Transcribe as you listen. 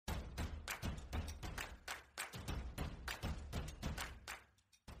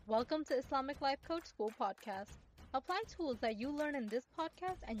Welcome to Islamic Life Coach School podcast. Apply tools that you learn in this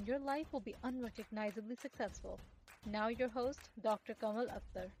podcast and your life will be unrecognizably successful. Now your host, Dr. Kamal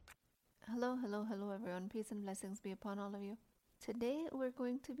Akhtar. Hello everyone. Peace and blessings be upon all of you. Today we're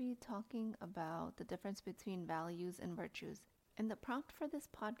going to be talking about the difference between values and virtues. And the prompt for this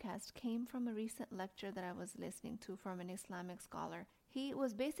podcast came from a recent lecture that I was listening to from an Islamic scholar. He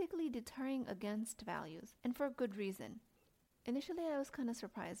was basically deterring against values, and for good reason. Initially, I was kind of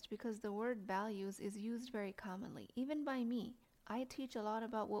surprised because the word values is used very commonly, even by me. I teach a lot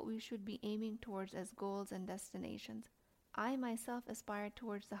about what we should be aiming towards as goals and destinations. I myself aspire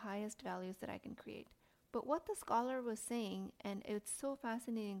towards the highest values that I can create. But what the scholar was saying, and it's so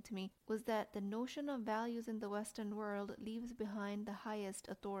fascinating to me, was that the notion of values in the Western world leaves behind the highest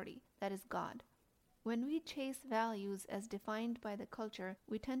authority, that is God. When we chase values as defined by the culture,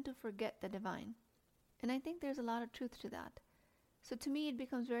 we tend to forget the divine. And I think there's a lot of truth to that. So to me, it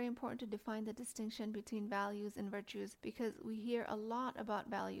becomes very important to define the distinction between values and virtues because we hear a lot about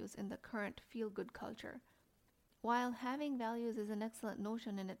values in the current feel-good culture. While having values is an excellent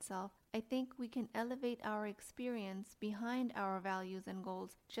notion in itself, I think we can elevate our experience behind our values and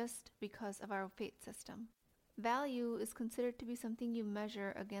goals just because of our faith system. Value is considered to be something you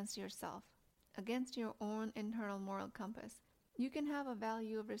measure against yourself, against your own internal moral compass. You can have a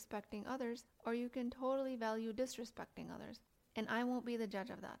value of respecting others, or you can totally value disrespecting others. And I won't be the judge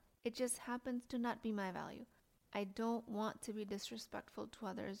of that. It just happens to not be my value. I don't want to be disrespectful to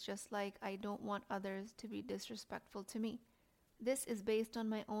others, just like I don't want others to be disrespectful to me. This is based on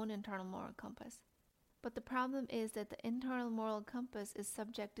my own internal moral compass. But the problem is that the internal moral compass is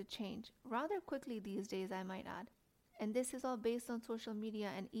subject to change, rather quickly these days, I might add. And this is all based on social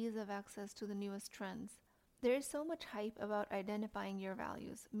media and ease of access to the newest trends. There is so much hype about identifying your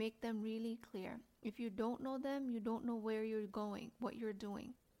values. Make them really clear. If you don't know them, you don't know where you're going, what you're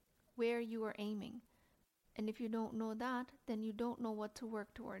doing, where you are aiming. And if you don't know that, then you don't know what to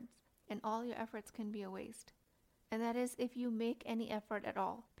work towards, and all your efforts can be a waste. And that is if you make any effort at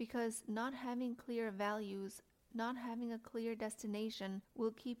all, because not having clear values, not having a clear destination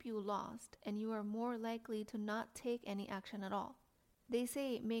will keep you lost, and you are more likely to not take any action at all. They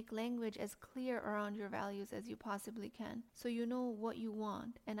say make language as clear around your values as you possibly can, so you know what you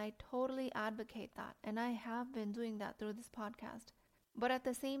want, and I totally advocate that, and I have been doing that through this podcast. But at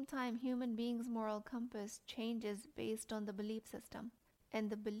the same time, human beings' moral compass changes based on the belief system, and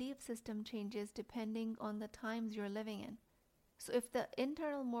the belief system changes depending on the times you're living in. So if the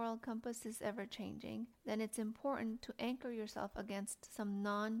internal moral compass is ever changing, then it's important to anchor yourself against some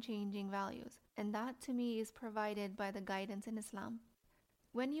non-changing values, and that to me is provided by the guidance in Islam.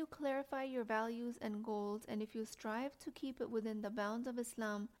 When you clarify your values and goals, and if you strive to keep it within the bounds of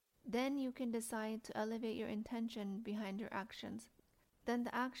Islam, then you can decide to elevate your intention behind your actions. Then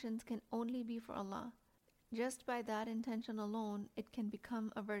the actions can only be for Allah. Just by that intention alone, it can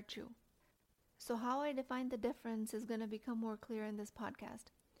become a virtue. So how I define the difference is going to become more clear in this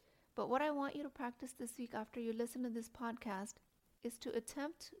podcast. But what I want you to practice this week after you listen to this podcast is to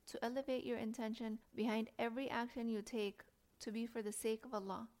attempt to elevate your intention behind every action you take to be for the sake of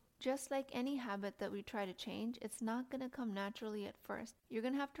Allah. Just like any habit that we try to change, it's not going to come naturally at first. You're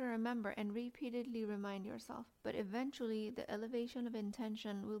going to have to remember and repeatedly remind yourself. But eventually, the elevation of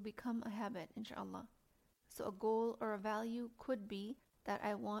intention will become a habit, inshallah. So a goal or a value could be that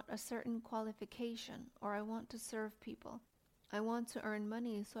I want a certain qualification, or I want to serve people. I want to earn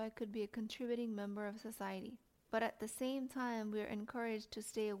money so I could be a contributing member of society. But at the same time, we are encouraged to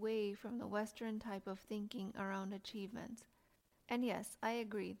stay away from the Western type of thinking around achievements. And yes, I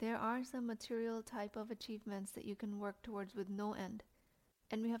agree, there are some material type of achievements that you can work towards with no end.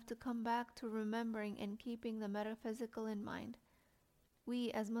 And we have to come back to remembering and keeping the metaphysical in mind.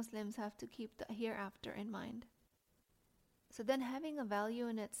 We as Muslims have to keep the hereafter in mind. So then having a value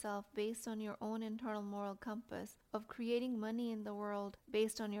in itself based on your own internal moral compass of creating money in the world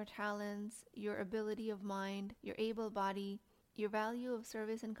based on your talents, your ability of mind, your able body, your value of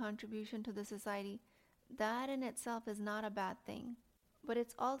service and contribution to the society, that in itself is not a bad thing, but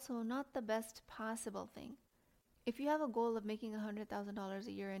it's also not the best possible thing. If you have a goal of making $100,000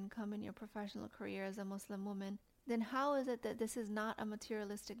 a year income in your professional career as a Muslim woman, then how is it that this is not a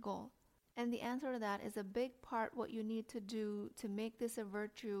materialistic goal? And the answer to that is a big part what you need to do to make this a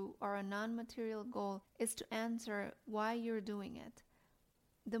virtue or a non-material goal is to answer why you're doing it.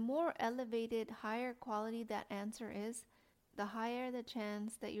 The more elevated, higher quality that answer is, the higher the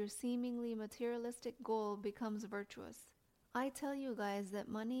chance that your seemingly materialistic goal becomes virtuous. I tell you guys that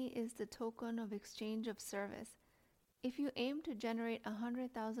money is the token of exchange of service. If you aim to generate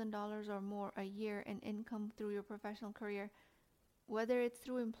 $100,000 or more a year in income through your professional career, whether it's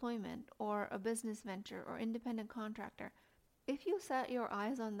through employment or a business venture or independent contractor. If you set your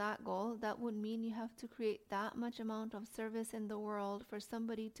eyes on that goal, that would mean you have to create that much amount of service in the world for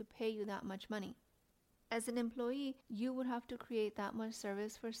somebody to pay you that much money. As an employee, you would have to create that much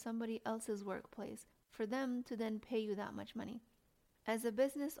service for somebody else's workplace, for them to then pay you that much money. As a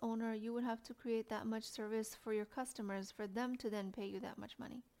business owner, you would have to create that much service for your customers, for them to then pay you that much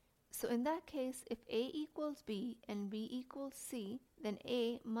money. So in that case, if A equals B and B equals C, then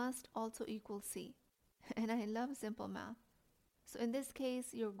A must also equal C. And I love simple math. So in this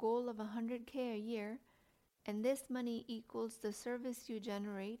case, your goal of 100K a year, and this money equals the service you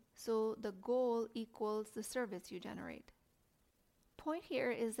generate, so the goal equals the service you generate. Point here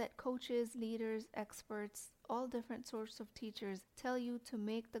is that coaches, leaders, experts, all different sorts of teachers tell you to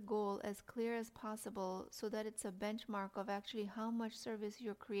make the goal as clear as possible so that it's a benchmark of actually how much service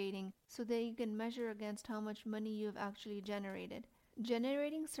you're creating so that you can measure against how much money you've actually generated.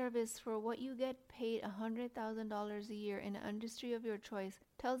 Generating service for what you get paid $100,000 a year in an industry of your choice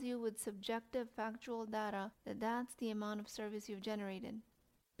tells you with subjective factual data that that's the amount of service you've generated.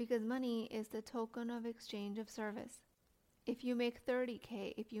 Because money is the token of exchange of service. If you make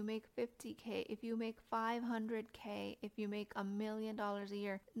 30K, if you make 50K, if you make 500K, if you make $1 million a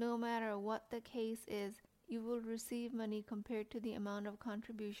year, no matter what the case is, you will receive money compared to the amount of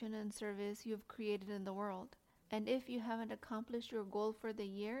contribution and service you've created in the world. And if you haven't accomplished your goal for the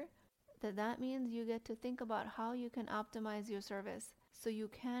year, then that means you get to think about how you can optimize your service so you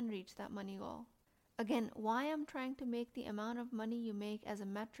can reach that money goal. Again, why I'm trying to make the amount of money you make as a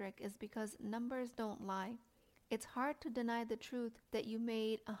metric is because numbers don't lie. It's hard to deny the truth that you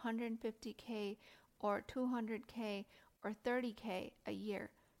made 150K or 200K or 30K a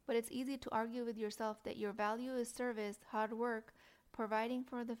year, but it's easy to argue with yourself that your value is service, hard work, providing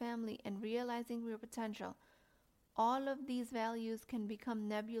for the family, and realizing your potential. All of these values can become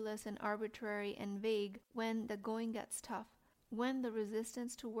nebulous and arbitrary and vague when the going gets tough, when the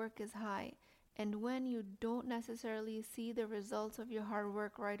resistance to work is high, and when you don't necessarily see the results of your hard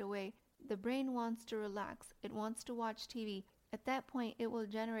work right away. The brain wants to relax. It wants to watch TV. At that point, it will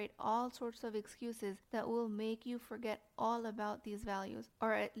generate all sorts of excuses that will make you forget all about these values,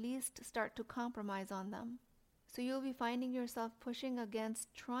 or at least start to compromise on them. So you'll be finding yourself pushing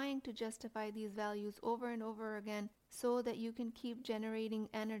against trying to justify these values over and over again so that you can keep generating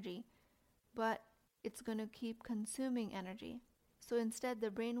energy. But it's going to keep consuming energy. So instead, the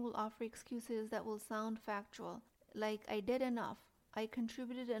brain will offer excuses that will sound factual, like I did enough, I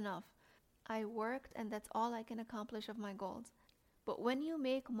contributed enough, I worked, and that's all I can accomplish of my goals. But when you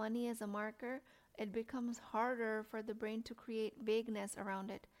make money as a marker, it becomes harder for the brain to create vagueness around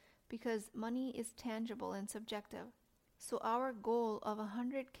it because money is tangible and subjective. So our goal of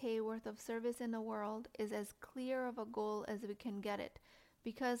 100K worth of service in the world is as clear of a goal as we can get it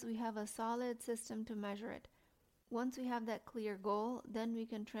because we have a solid system to measure it. Once we have that clear goal, then we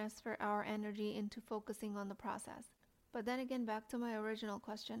can transfer our energy into focusing on the process. But then again, back to my original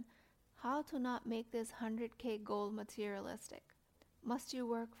question, how to not make this 100K goal materialistic? Must you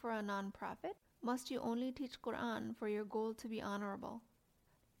work for a non-profit? Must you only teach Quran for your goal to be honorable?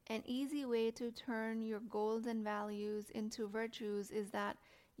 An easy way to turn your goals and values into virtues is that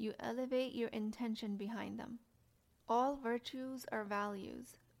you elevate your intention behind them. All virtues are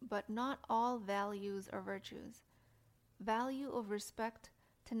values, but not all values are virtues. Value of respect,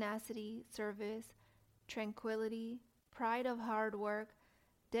 tenacity, service, tranquility, pride of hard work,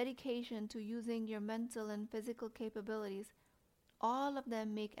 dedication to using your mental and physical capabilities, all of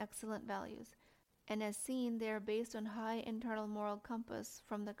them make excellent values. And as seen, they are based on high internal moral compass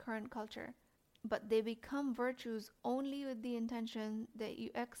from the current culture. But they become virtues only with the intention that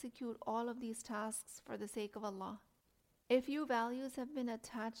you execute all of these tasks for the sake of Allah. If your values have been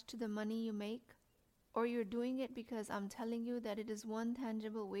attached to the money you make, or you're doing it because I'm telling you that it is one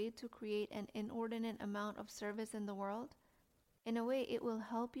tangible way to create an inordinate amount of service in the world, in a way it will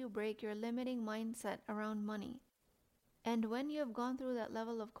help you break your limiting mindset around money. And when you have gone through that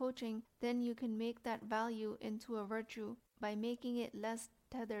level of coaching, then you can make that value into a virtue by making it less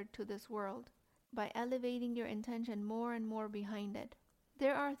tethered to this world, by elevating your intention more and more behind it.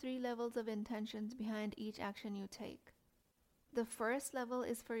 There are 3 levels of intentions behind each action you take. The first level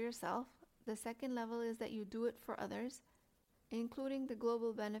is for yourself. The second level is that you do it for others, including the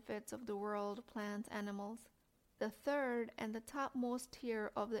global benefits of the world, plants, animals. The third and the topmost tier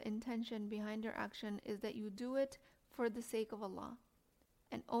of the intention behind your action is that you do it for the sake of Allah,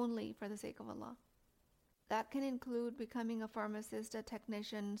 and only for the sake of Allah. That can include becoming a pharmacist, a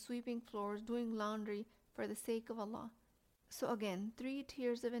technician, sweeping floors, doing laundry for the sake of Allah. So again, 3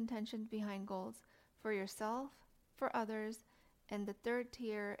 tiers of intentions behind goals: for yourself, for others, and the third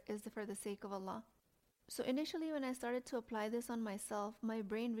tier is for the sake of Allah. So initially when I started to apply this on myself, my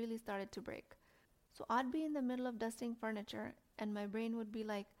brain really started to break. So I'd be in the middle of dusting furniture and my brain would be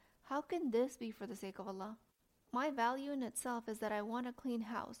like, how can this be for the sake of Allah? My value in itself is that I want a clean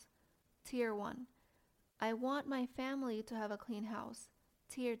house, tier 1. I want my family to have a clean house,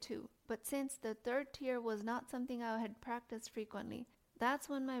 tier 2. But since the third tier was not something I had practiced frequently, that's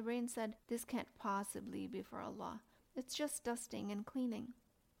when my brain said, this can't possibly be for Allah. It's just dusting and cleaning.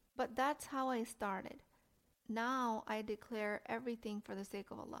 But that's how I started. Now I declare everything for the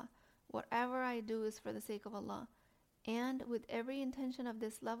sake of Allah. Whatever I do is for the sake of Allah. And with every intention of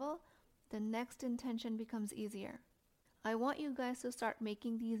this level, the next intention becomes easier. I want you guys to start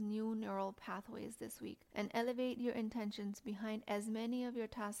making these new neural pathways this week and elevate your intentions behind as many of your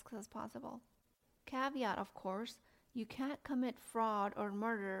tasks as possible. Caveat, of course, you can't commit fraud or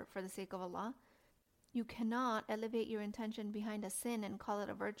murder for the sake of Allah. You cannot elevate your intention behind a sin and call it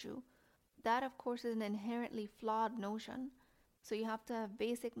a virtue. That, of course, is an inherently flawed notion. So you have to have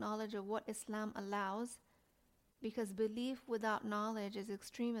basic knowledge of what Islam allows, because belief without knowledge is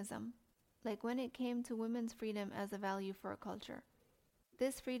extremism. Like when it came to women's freedom as a value for a culture.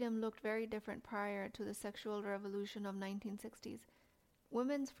 This freedom looked very different prior to the sexual revolution of 1960s.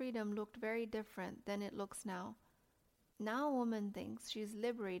 Women's freedom looked very different than it looks now. Now a woman thinks she's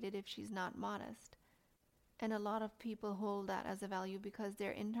liberated if she's not modest. And a lot of people hold that as a value because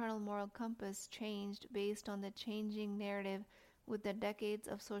their internal moral compass changed based on the changing narrative with the decades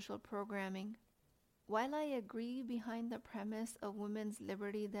of social programming. While I agree behind the premise of women's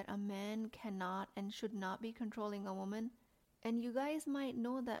liberty that a man cannot and should not be controlling a woman, and you guys might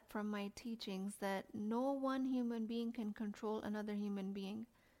know that from my teachings that no one human being can control another human being.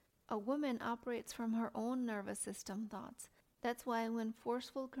 A woman operates from her own nervous system thoughts. That's why when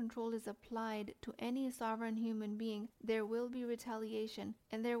forceful control is applied to any sovereign human being, there will be retaliation,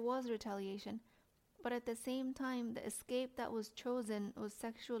 and there was retaliation. But at the same time, the escape that was chosen was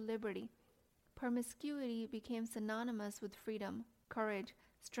sexual liberty. Promiscuity became synonymous with freedom, courage,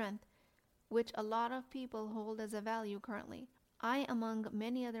 strength, which a lot of people hold as a value currently. I, among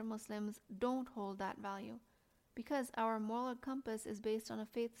many other Muslims, don't hold that value because our moral compass is based on a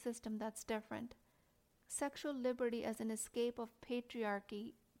faith system that's different. Sexual liberty as an escape of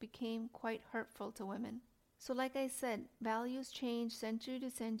patriarchy became quite hurtful to women. So like I said, values change century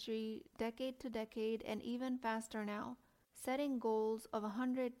to century, decade to decade, and even faster now. Setting goals of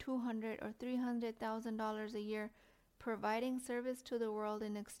 $100,000, $200,000, or $300,000 a year, providing service to the world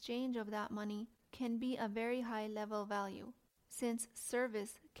in exchange of that money can be a very high level value, since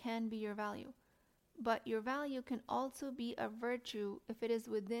service can be your value. But your value can also be a virtue if it is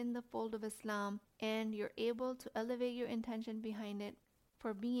within the fold of Islam and you're able to elevate your intention behind it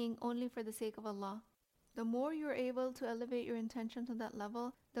for being only for the sake of Allah. The more you're able to elevate your intention to that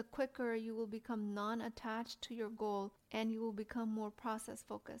level, the quicker you will become non-attached to your goal and you will become more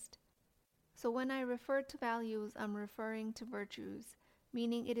process-focused. So when I refer to values, I'm referring to virtues,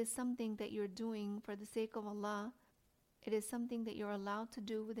 meaning it is something that you're doing for the sake of Allah. It is something that you're allowed to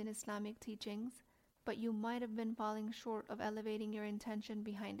do within Islamic teachings, but you might have been falling short of elevating your intention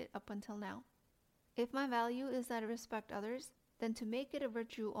behind it up until now. If my value is that I respect others, then to make it a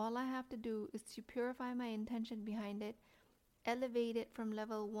virtue, all I have to do is to purify my intention behind it, elevate it from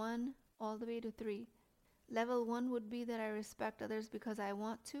level 1 all the way to 3. Level 1 would be that I respect others because I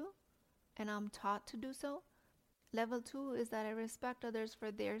want to, and I'm taught to do so. Level 2 is that I respect others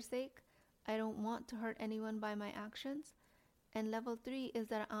for their sake. I don't want to hurt anyone by my actions. And level 3 is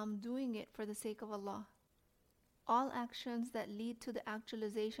that I'm doing it for the sake of Allah. All actions that lead to the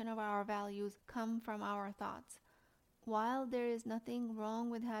actualization of our values come from our thoughts. While there is nothing wrong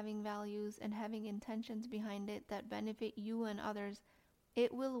with having values and having intentions behind it that benefit you and others,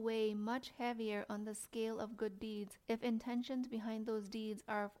 it will weigh much heavier on the scale of good deeds if intentions behind those deeds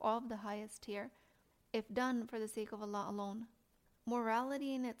are of the highest tier, if done for the sake of Allah alone.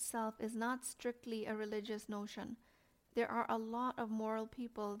 Morality in itself is not strictly a religious notion. There are a lot of moral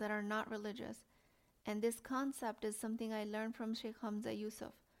people that are not religious, and this concept is something I learned from Sheikh Hamza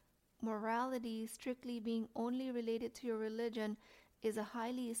Yusuf. Morality strictly being only related to your religion is a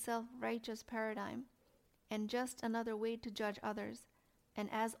highly self-righteous paradigm and just another way to judge others. And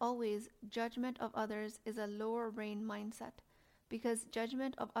as always, judgment of others is a lower brain mindset because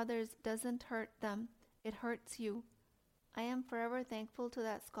judgment of others doesn't hurt them, it hurts you. I am forever thankful to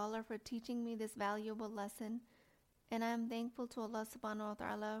that scholar for teaching me this valuable lesson, and I am thankful to Allah subhanahu wa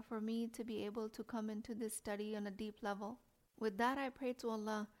ta'ala for me to be able to come into this study on a deep level. With that, I pray to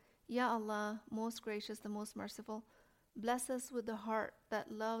Allah, Ya Allah, most gracious, the most merciful, bless us with the heart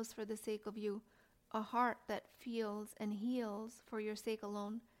that loves for the sake of you. a heart that feels and heals for your sake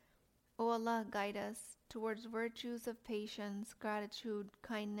alone. O Allah, guide us towards virtues of patience, gratitude,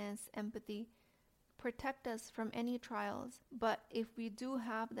 kindness, empathy. Protect us from any trials, but if we do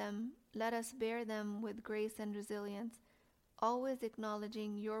have them, let us bear them with grace and resilience, always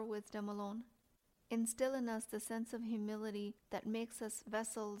acknowledging your wisdom alone. Instill in us the sense of humility that makes us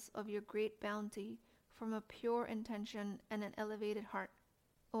vessels of your great bounty from a pure intention and an elevated heart.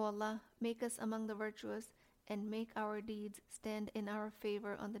 O Allah, make us among the virtuous and make our deeds stand in our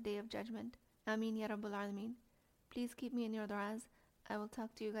favor on the day of judgment. Ameen Ya Rabbul Alameen. Please keep me in your du'as. I will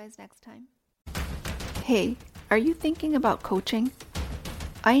talk to you guys next time. Hey, are you thinking about coaching?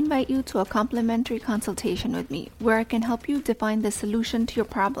 I invite you to a complimentary consultation with me where I can help you define the solution to your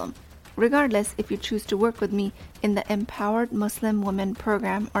problem, regardless if you choose to work with me in the Empowered Muslim Women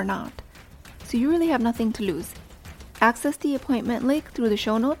program or not. So you really have nothing to lose. Access the appointment link through the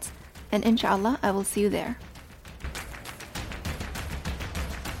show notes, and inshallah, I will see you there.